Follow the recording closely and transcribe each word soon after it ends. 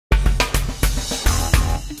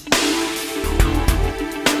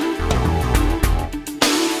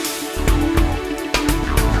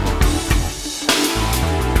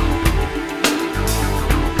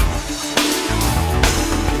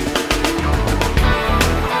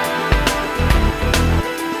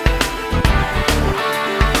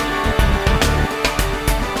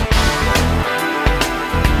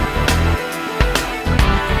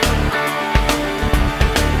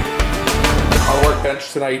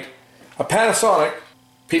tonight a Panasonic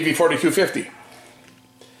PV4250.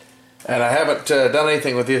 And I haven't done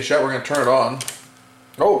anything with this yet. We're going to turn it on.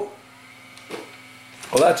 Oh,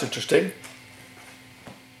 well, that's interesting.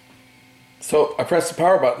 So I press the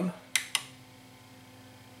power button.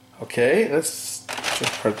 Okay, let's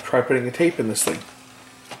just try putting a tape in this thing.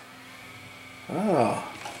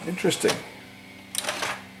 Ah, interesting.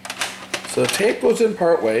 So the tape goes in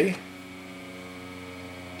part way,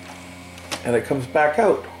 and it comes back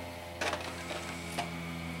out.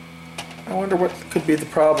 I wonder what could be the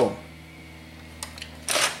problem.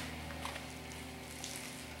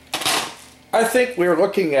 I think we're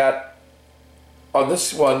looking at, on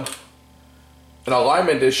this one, an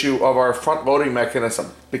alignment issue of our front loading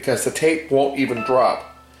mechanism, because the tape won't even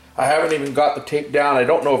drop. I haven't even got the tape down. I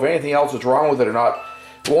don't know if anything else is wrong with it or not.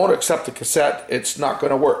 It won't accept the cassette. It's not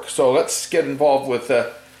going to work. So let's get involved with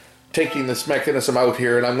taking this mechanism out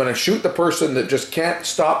here, and I'm going to shoot the person that just can't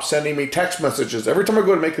stop sending me text messages. Every time I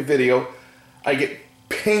go to make a video, I get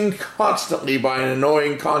pinged constantly by an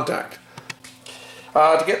annoying contact.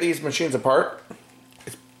 To get these machines apart,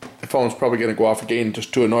 the phone's probably going to go off again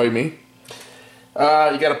just to annoy me.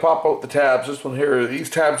 You got to pop out the tabs. This one here, these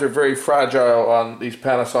tabs are very fragile on these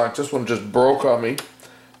Panasonics. This one just broke on me.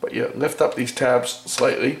 But you lift up these tabs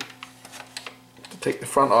slightly to take the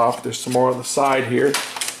front off. There's some more on the side here. You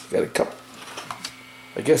got a couple.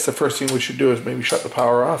 I guess the first thing we should do is maybe shut the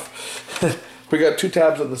power off. We got two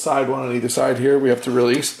tabs on the side, one on either side here. We have to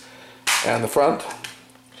release, and the front.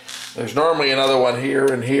 There's normally another one here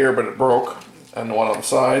and here, but it broke, and the one on the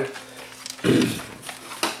side.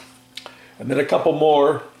 And then a couple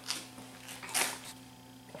more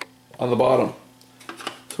on the bottom.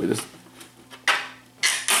 So we just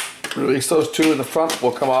release those two, and the front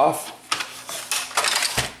will come off.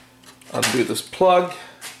 Undo this plug.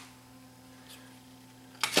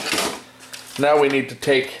 Now we need to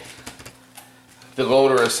take the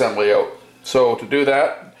loader assembly out. So to do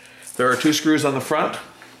that, there are two screws on the front.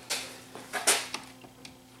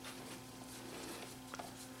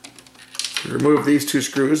 Remove these two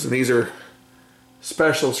screws, and these are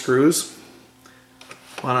special screws,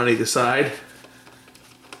 one on either side.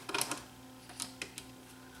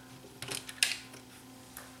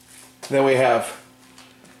 Then we have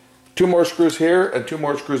two more screws here and two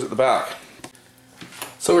more screws at the back.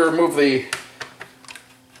 So we remove the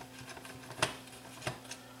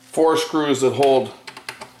four screws that hold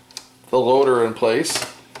the loader in place.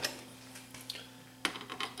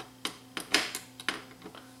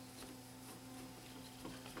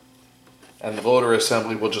 And the loader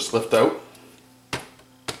assembly will just lift out.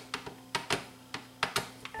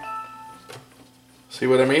 See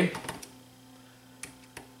what I mean?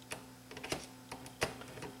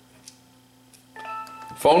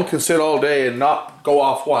 Phone can sit all day and not go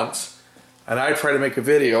off once, and I try to make a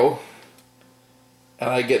video and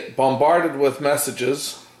I get bombarded with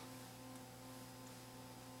messages.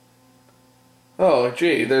 Oh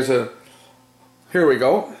gee, here we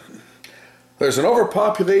go. There's an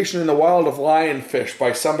overpopulation in the wild of lionfish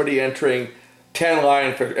by somebody emptying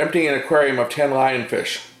an aquarium of 10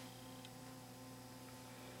 lionfish.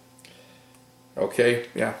 Okay,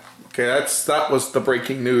 yeah. Okay, that was the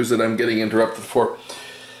breaking news that I'm getting interrupted for.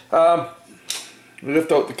 We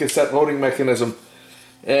lift out the cassette loading mechanism,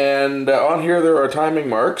 and on here there are timing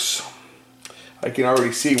marks. I can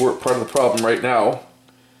already see we're part of the problem right now.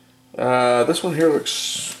 This one here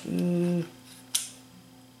looks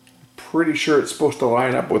pretty sure it's supposed to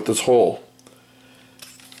line up with this hole,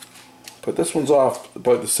 but this one's off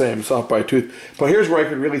about the same. It's off by a tooth. But here's where I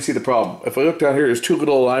can really see the problem. If I look down here, there's two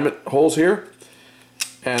little alignment holes here,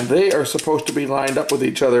 and they are supposed to be lined up with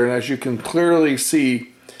each other, and as you can clearly see,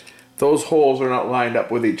 those holes are not lined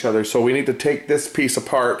up with each other. So we need to take this piece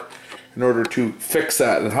apart in order to fix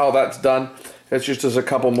that. And how that's done, it's just as a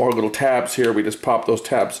couple more little tabs here. We just pop those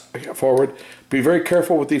tabs forward. Be very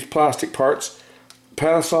careful with these plastic parts.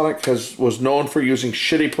 Panasonic was known for using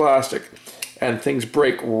shitty plastic, and things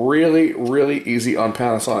break really, really easy on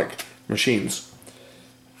Panasonic machines.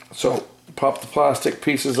 So pop the plastic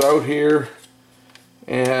pieces out here,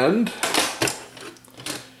 and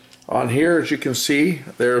on here, as you can see,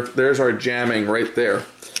 there's our jamming right there.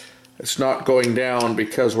 It's not going down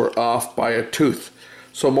because we're off by a tooth.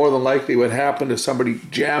 So more than likely what happened is somebody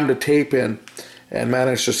jammed a tape in and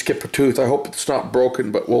managed to skip a tooth. I hope it's not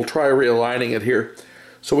broken, but we'll try realigning it here.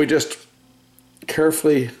 So we just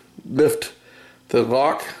carefully lift the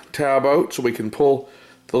lock tab out so we can pull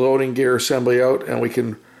the loading gear assembly out, and we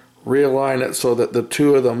can realign it so that the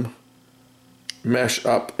two of them mesh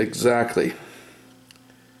up exactly.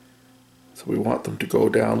 So we want them to go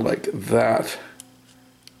down like that,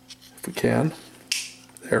 if we can.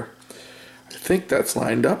 there. I think that's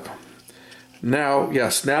lined up. Now,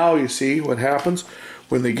 yes, now you see what happens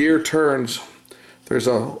when the gear turns. There's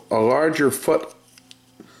a larger foot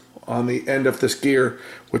on the end of this gear,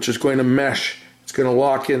 which is going to mesh. It's going to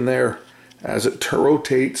lock in there as it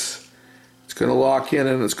rotates. It's going to lock in,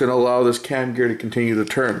 and it's going to allow this cam gear to continue to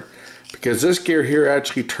turn, because this gear here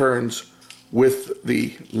actually turns with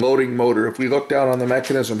the loading motor. If we look down on the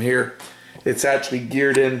mechanism here, it's actually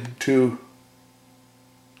geared into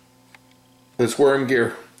this worm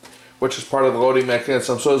gear, which is part of the loading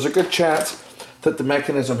mechanism. So there's a good chance that the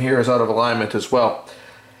mechanism here is out of alignment as well.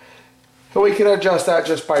 And we can adjust that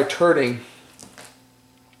just by turning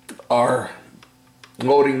our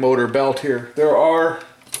loading motor belt here. There are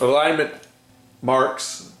alignment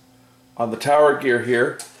marks on the tower gear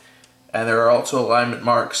here, and there are also alignment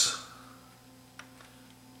marks.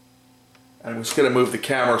 I'm just going to move the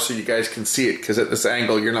camera so you guys can see it, because at this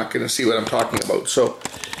angle you're not going to see what I'm talking about. So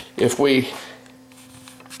if we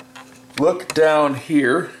look down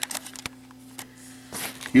here,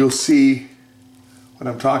 you'll see what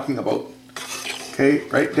I'm talking about. Okay,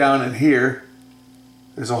 right down in here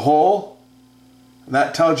there's a hole, and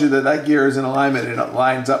that tells you that that gear is in alignment, and it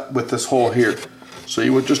lines up with this hole here. So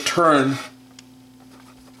you would just turn.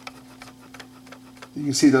 You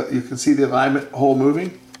can see the alignment hole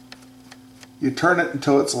moving. You turn it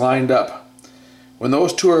until it's lined up. When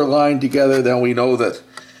those two are aligned together, then we know that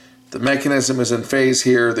the mechanism is in phase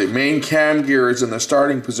here. The main cam gear is in the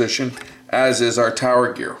starting position, as is our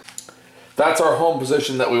tower gear. That's our home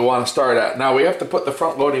position that we want to start at. Now we have to put the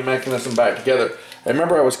front loading mechanism back together. I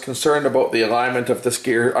remember I was concerned about the alignment of this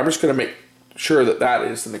gear. I'm just going to make sure that that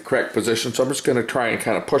is in the correct position, so I'm just going to try and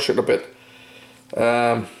kind of push it a bit.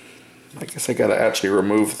 I guess I got to actually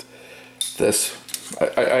remove this.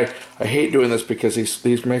 I hate doing this because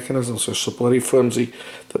these mechanisms are so bloody flimsy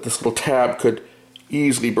that this little tab could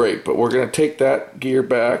easily break. But we're going to take that gear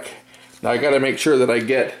back. Now I got to make sure that I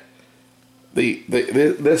get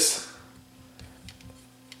this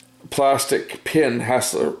plastic pin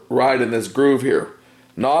has to ride in this groove here,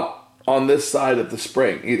 not on this side of the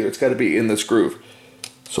spring either. It's got to be in this groove.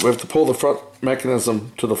 So we have to pull the front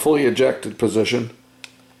mechanism to the fully ejected position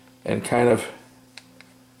and kind of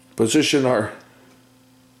position our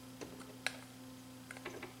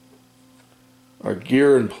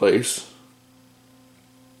gear in place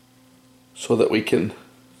so that we can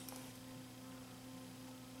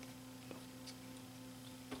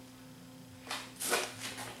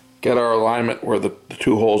get our alignment where the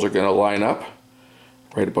two holes are going to line up,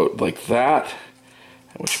 right about like that,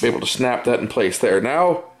 and we should be able to snap that in place there.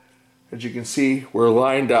 Now, as you can see, we're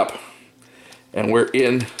lined up and we're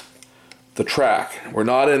in the track. We're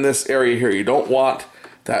not in this area here. You don't want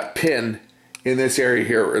that pin in this area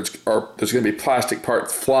here, or there's going to be plastic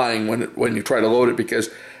parts flying when you try to load it,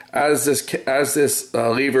 because as this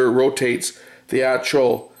lever rotates, the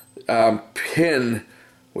actual pin,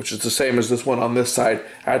 which is the same as this one on this side,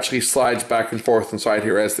 actually slides back and forth inside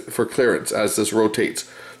here for clearance as this rotates.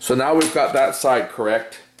 So now we've got that side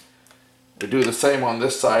correct. We do the same on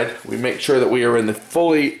this side. We make sure that we are in the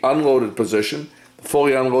fully unloaded position. The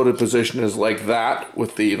fully unloaded position is like that,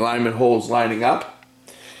 with the alignment holes lining up.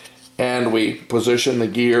 And we position the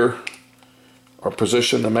gear, or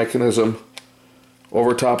position the mechanism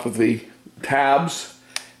over top of the tabs,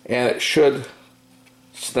 and it should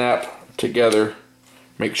snap together.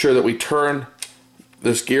 Make sure that we turn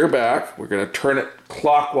this gear back. We're going to turn it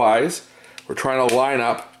clockwise. We're trying to line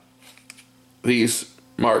up these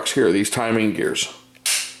marks here, these timing gears.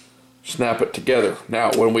 Snap it together.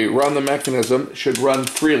 Now, when we run the mechanism, it should run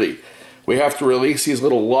freely. We have to release these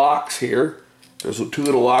little locks here. There's two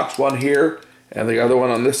little locks, one here and the other one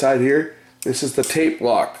on this side here. This is the tape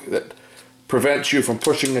lock that prevents you from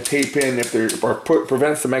pushing the tape in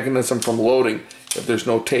prevents the mechanism from loading if there's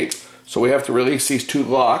no tape. So we have to release these two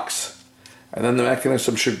locks, and then the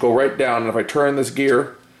mechanism should go right down. And if I turn this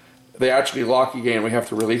gear, they actually lock again. We have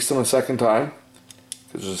to release them a second time,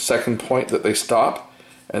 because there's a second point that they stop.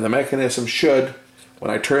 And the mechanism should, when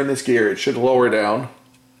I turn this gear, it should lower down.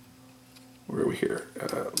 Where are we here?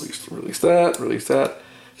 Release that, release that.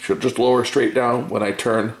 It should just lower straight down when I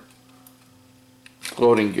turn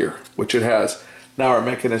loading gear, which it has. Now our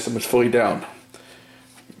mechanism is fully down.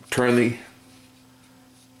 Turn the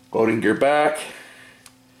loading gear back,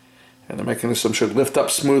 and the mechanism should lift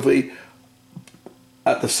up smoothly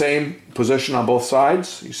at the same position on both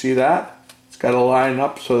sides. You see that? It's got to line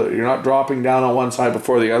up so that you're not dropping down on one side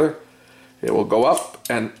before the other. It will go up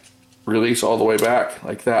and release all the way back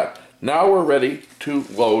like that. Now we're ready to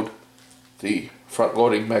load the front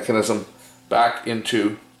loading mechanism back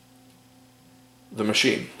into the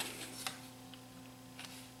machine.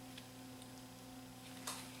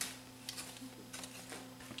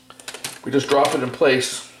 we just drop it in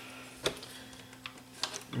place.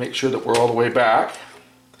 Make sure that we're all the way back.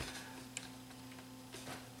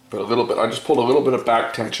 But a little bit, I just pulled a little bit of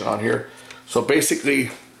back tension on here. So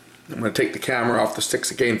basically, I'm going to take the camera off the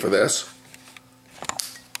sticks again for this.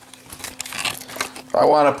 I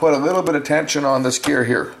want to put a little bit of tension on this gear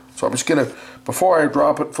here. So I'm just going to, before I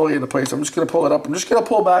drop it fully into place, I'm just going to pull it up. I'm just going to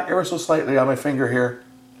pull back ever so slightly on my finger here,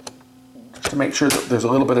 just to make sure that there's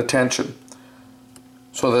a little bit of tension.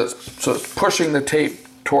 So it's pushing the tape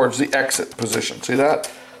towards the exit position. See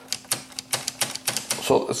that?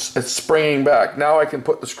 So it's springing back. Now I can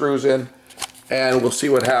put the screws in and we'll see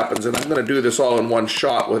what happens. And I'm going to do this all in one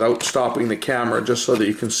shot without stopping the camera, just so that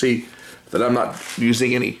you can see that I'm not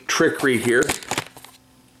using any trickery here.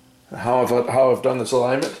 How I've done this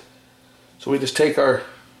alignment. So we just take our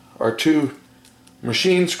two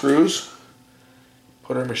machine screws,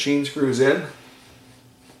 put our machine screws in.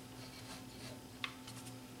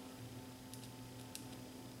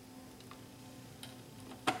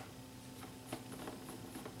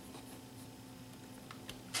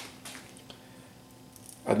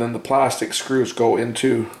 And then the plastic screws go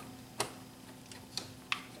into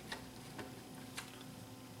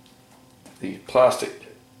the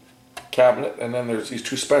plastic cabinet, and then there's these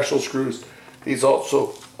two special screws. These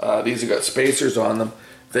also, these have got spacers on them.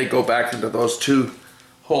 They go back into those two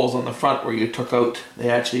holes on the front where you took out. They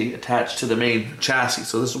actually attach to the main chassis.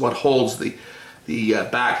 So this is what holds the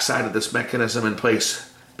back side of this mechanism in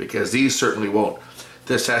place, because these certainly won't.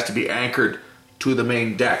 This has to be anchored to the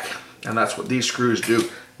main deck. And that's what these screws do,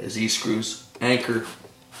 is these screws anchor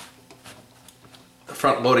the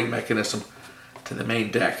front loading mechanism to the main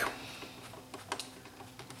deck.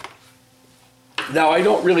 Now I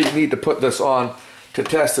don't really need to put this on to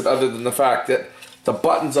test it, other than the fact that the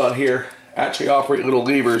buttons on here actually operate little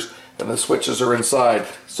levers and the switches are inside.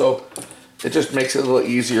 So it just makes it a little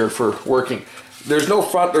easier for working. There's no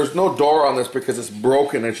door on this because it's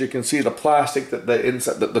broken. As you can see, the plastic that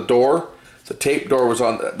the door, the tape door was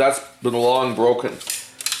on, that's been long broken.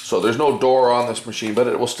 So there's no door on this machine, but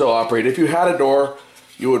it will still operate. If you had a door,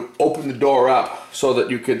 you would open the door up so that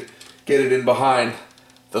you could get it in behind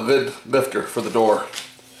the lid lifter for the door.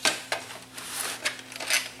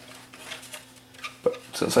 But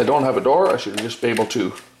since I don't have a door, I should just be able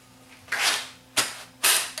to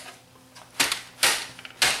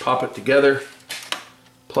pop it together,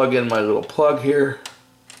 plug in my little plug here.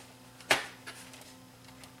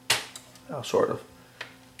 Now, sort of.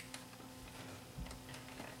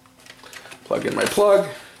 Plug in my plug,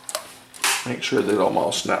 make sure that I'm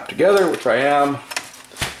all snapped together, which I am,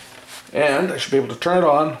 and I should be able to turn it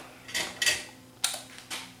on,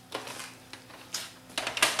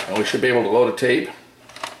 and we should be able to load a tape.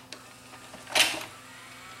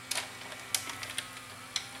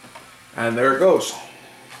 And there it goes.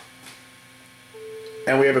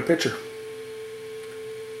 And we have a picture.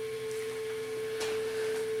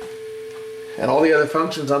 And all the other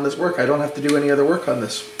functions on this work. I don't have to do any other work on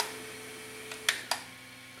this.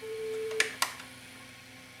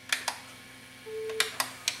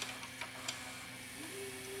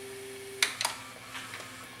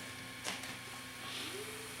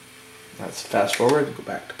 Let's fast forward and go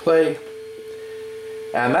back to play.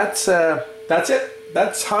 And that's it.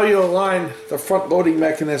 That's how you align the front loading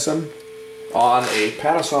mechanism on a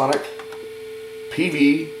Panasonic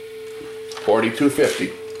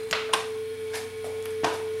PV4250.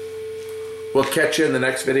 We'll catch you in the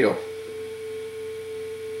next video.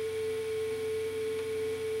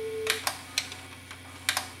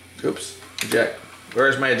 Oops, eject.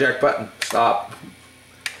 Where's my eject button? Stop.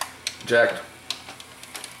 Eject.